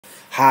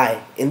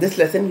Hi, in this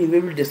lesson we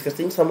will be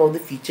discussing some of the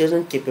features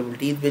and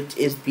capabilities which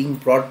is being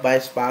brought by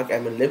Spark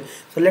MLlib.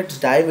 So let's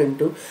dive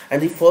into, and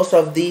the first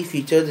of the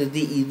features is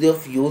the ease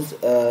of use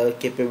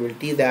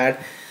capability, that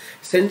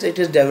since it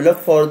is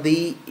developed for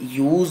the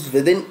use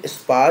within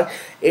Spark,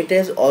 it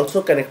is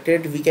also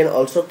connected. We can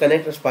also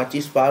connect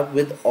Apache Spark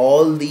with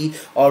all the,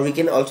 or we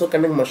can also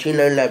connect machine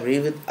learning library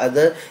with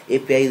other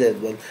APIs as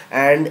well.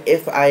 And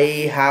if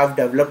I have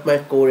developed my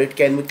code, it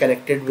can be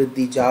connected with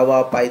the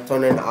Java,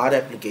 Python and R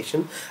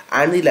application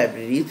and the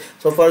libraries.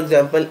 So for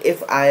example,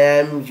 if I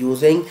am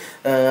using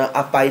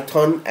a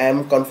Python, I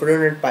am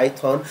confident in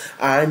Python,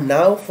 and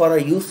now for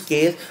a use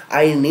case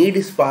I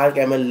need Spark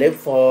MLlib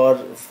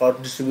for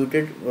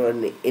distributed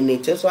in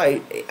nature, so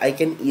I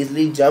can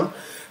easily jump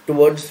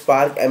towards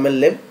Spark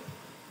MLlib,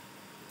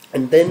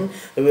 and then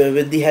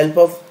with the help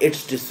of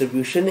its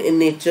distribution in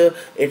nature,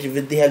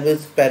 with the help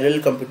of parallel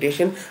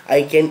computation,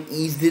 I can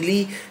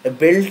easily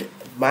build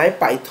my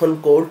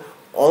Python code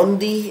on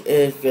the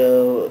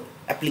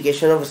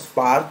application of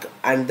Spark,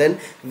 and then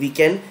we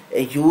can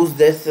use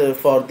this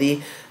for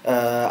the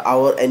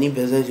our any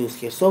business use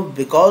case. So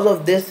because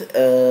of this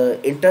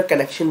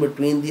interconnection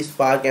between the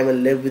Spark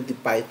MLlib with the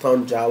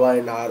Python, Java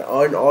and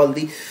R and all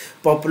the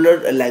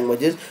popular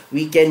languages,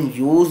 we can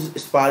use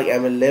Spark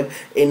MLlib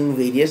in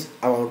various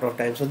amount of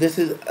time. So this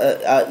is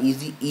a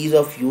ease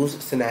of use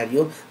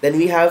scenario. Then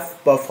we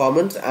have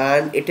performance,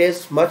 and it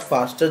is much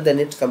faster than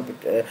its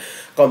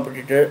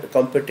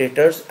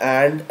competitors,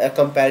 and a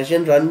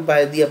comparison run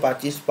by the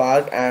Apache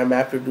Spark and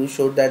MapReduce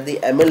showed that the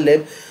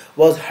MLlib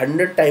was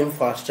 100 times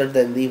faster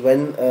than the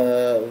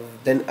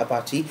than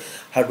Apache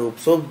Hadoop.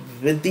 So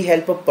with the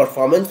help of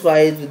performance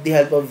wise, with the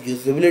help of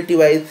usability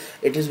wise,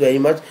 it is very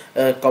much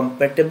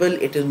compatible.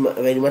 It is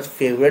very much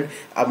favored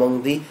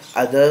among the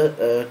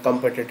other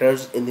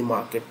competitors in the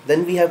market.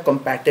 Then we have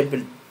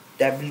compatibility.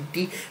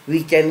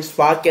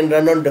 Spark can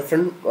run on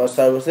different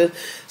services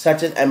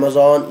such as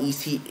Amazon,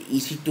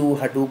 EC2,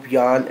 Hadoop,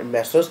 Yarn and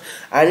Mesos,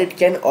 and it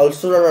can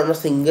also run on a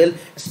single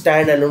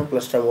standalone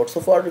cluster mode.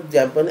 So for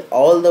example,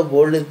 all the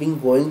world is being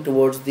going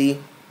towards the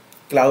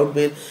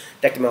cloud-based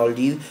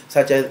technologies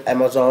such as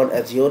Amazon,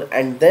 Azure,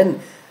 and then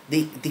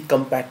the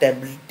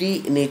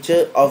compatibility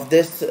nature of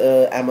this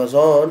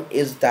Amazon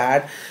is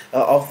that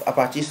of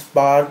Apache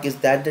Spark is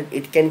that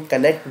it can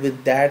connect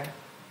with that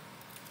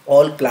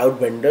all cloud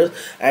vendors,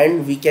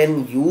 and we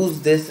can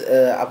use this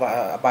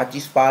Apache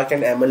Spark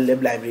and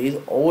MLlib libraries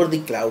over the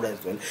cloud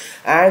as well.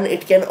 And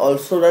it can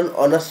also run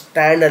on a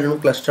standalone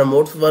cluster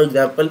mode. So for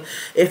example,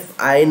 if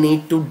I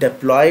need to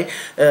deploy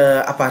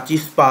Apache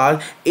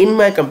Spark in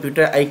my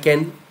computer, I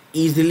can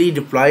easily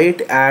deploy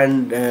it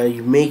and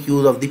make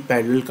use of the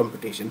parallel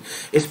computation.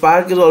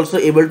 Spark is also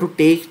able to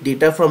take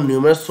data from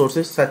numerous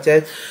sources such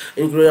as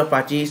including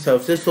Apache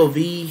services. So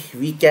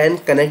we can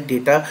connect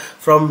data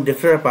from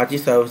different Apache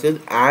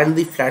services and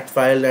the flat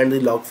file and the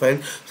log file,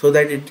 so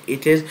that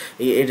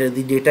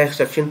the data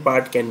extraction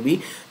part can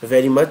be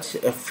very much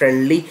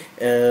friendly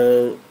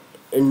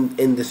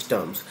in this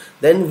terms.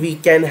 Then we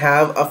can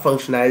have a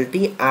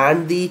functionality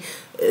and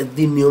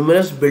the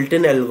numerous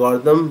built-in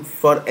algorithm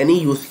for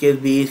any use case,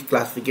 be it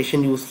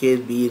classification use case,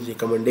 be it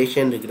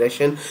recommendation,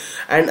 regression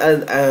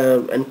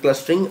and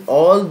clustering.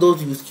 All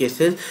those use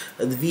cases,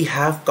 we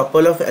have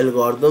couple of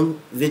algorithms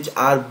which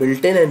are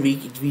built-in, and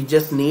we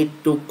just need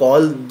to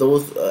call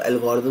those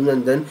algorithms,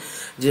 and then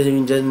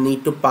we just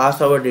need to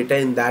pass our data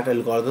in that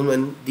algorithm,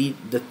 and the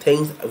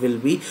things will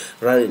be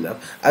running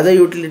up. Other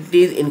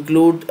utilities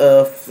include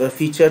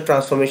feature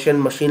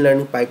transformation, machine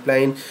learning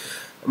pipeline,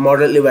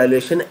 model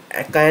evaluation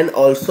can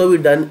also be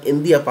done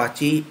in the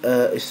Apache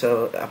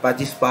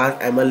Spark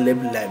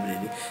MLlib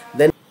library.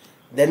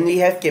 Then we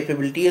have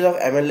capabilities of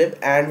MLlib,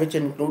 and which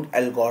include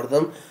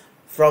algorithm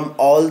from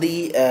all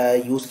the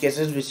use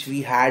cases which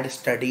we had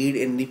studied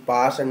in the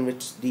past and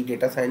which the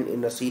data science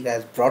industry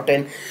has brought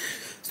in.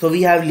 So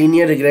we have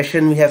linear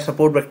regression, we have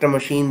support vector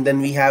machine, then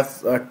we have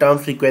term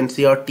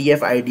frequency or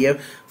TF-IDF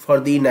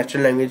for the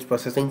natural language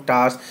processing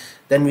task.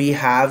 Then we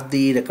have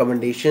the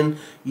recommendation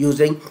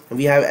using,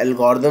 we have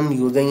algorithm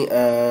using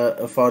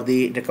for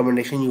the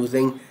recommendation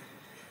using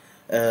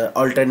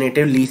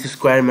alternative least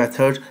square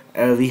methods.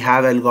 We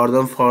have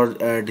algorithm for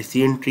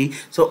decision tree.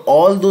 So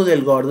all those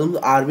algorithms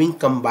are being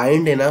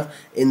combined enough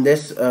in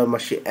this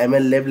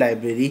MLlib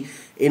library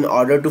in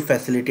order to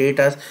facilitate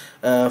us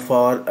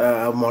for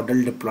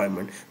model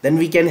deployment. Then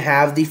we can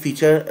have the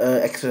feature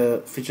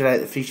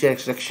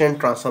extraction,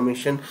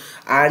 transformation,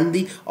 and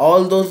the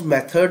all those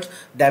methods.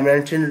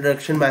 Dimension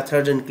reduction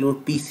methods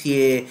include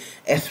PCA,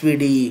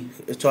 SVD,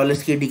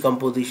 Cholesky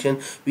decomposition.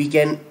 We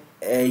can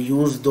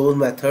use those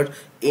methods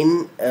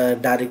in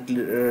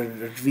directly.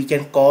 We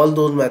can call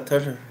those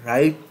methods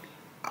right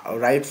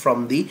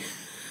from the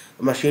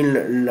machine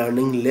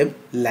learning lib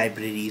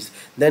libraries.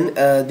 Then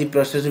the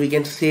process, we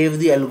can save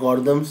the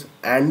algorithms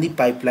and the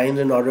pipelines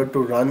in order to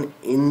run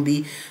in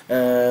the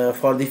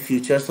for the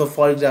future. So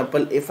for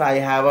example, if I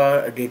have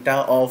a data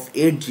of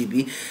 8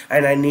 GB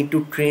and I need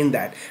to train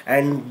that,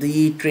 and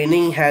the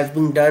training has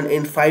been done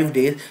in 5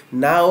 days,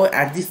 now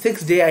at the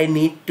 6th day I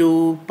need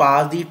to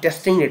pass the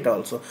testing data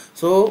also.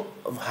 So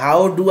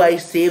how do I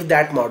save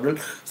that model?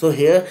 So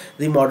here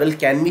the model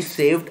can be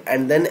saved,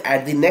 and then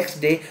at the next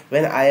day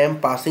when I am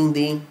passing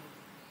the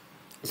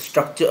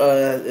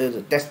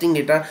structure testing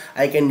data,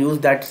 I can use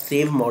that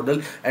save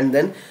model and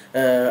then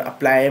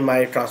apply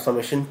my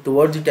transformation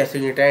towards the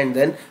testing data, and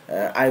then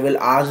I will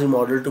ask the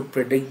model to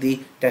predict the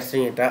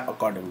testing data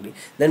accordingly.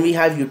 Then we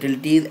have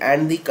utilities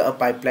and the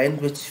pipeline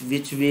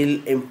which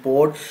will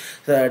import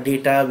the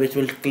data, which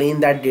will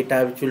clean that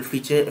data, which will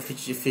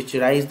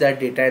featurize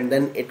that data, and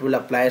then it will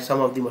apply some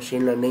of the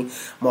machine learning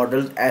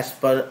models as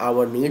per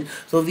our need.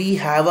 So we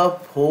have a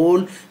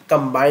whole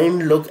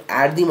combined look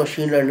at the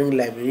machine learning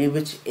library,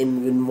 which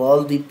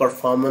involve the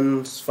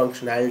performance,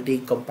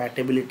 functionality,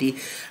 compatibility,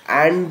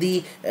 and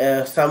the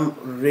some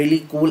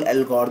really cool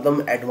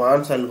algorithm,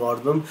 advanced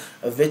algorithm,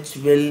 which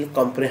will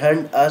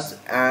comprehend us,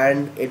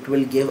 and it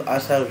will give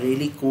us a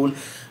really cool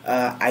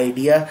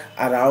idea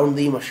around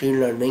the machine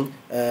learning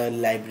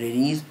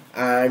libraries,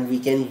 and we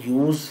can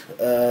use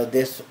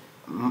this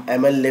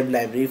MLlib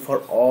library for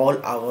all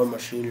our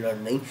machine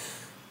learning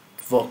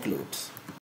workloads.